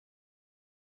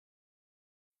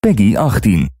Peggy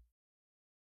 18.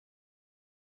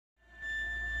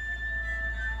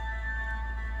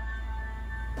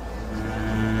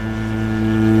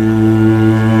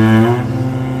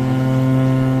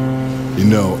 You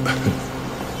know,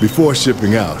 before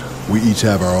shipping out, we each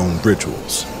have our own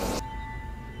rituals.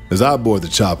 As I board the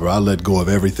chopper, I let go of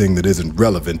everything that isn't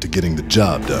relevant to getting the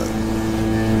job done.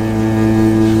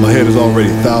 My head is already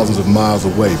thousands of miles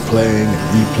away, playing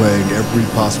and replaying every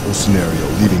possible scenario,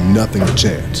 leaving nothing to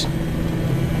chance.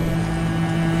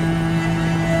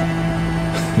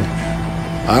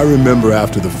 I remember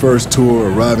after the first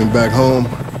tour arriving back home,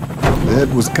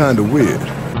 it was kind of weird.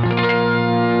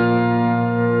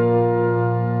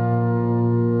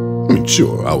 I mean,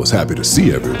 sure, I was happy to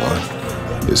see everyone,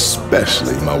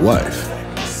 especially my wife,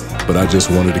 but I just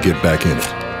wanted to get back in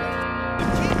it.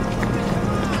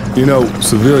 You know,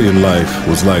 civilian life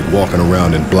was like walking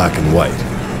around in black and white.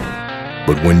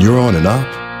 But when you're on an op,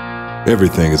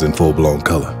 everything is in full-blown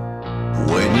color.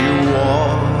 When you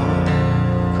walk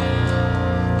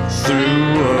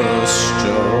through a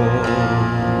storm,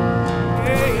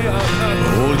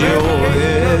 hold your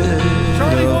head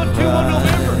Charlie 1-2 on up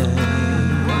November.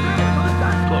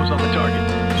 high. Close on the target.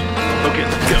 Okay,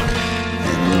 let's go.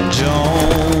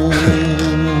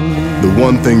 The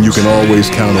one thing you can always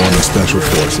count on in Special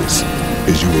Forces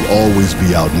is you will always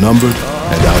be outnumbered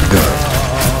and outgunned.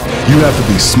 You have to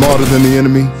be smarter than the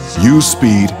enemy, use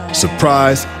speed,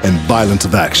 surprise, and violence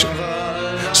of action.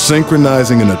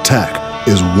 Synchronizing an attack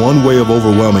is one way of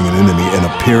overwhelming an enemy and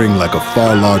appearing like a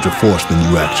far larger force than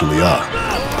you actually are.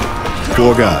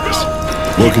 4 guys,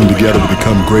 working together to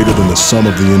become greater than the sum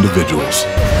of the individuals.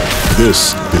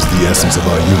 This is the essence of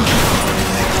our unity.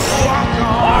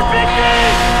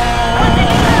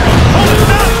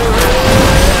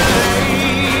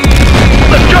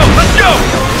 Let's go!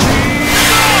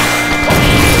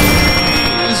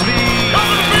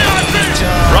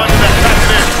 Run that back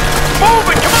in. Move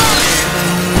it, come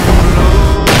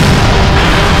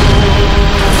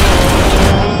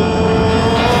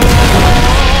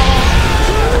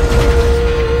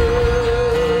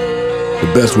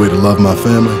The best way to love my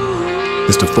family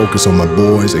is to focus on my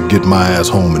boys and get my ass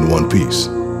home in one piece.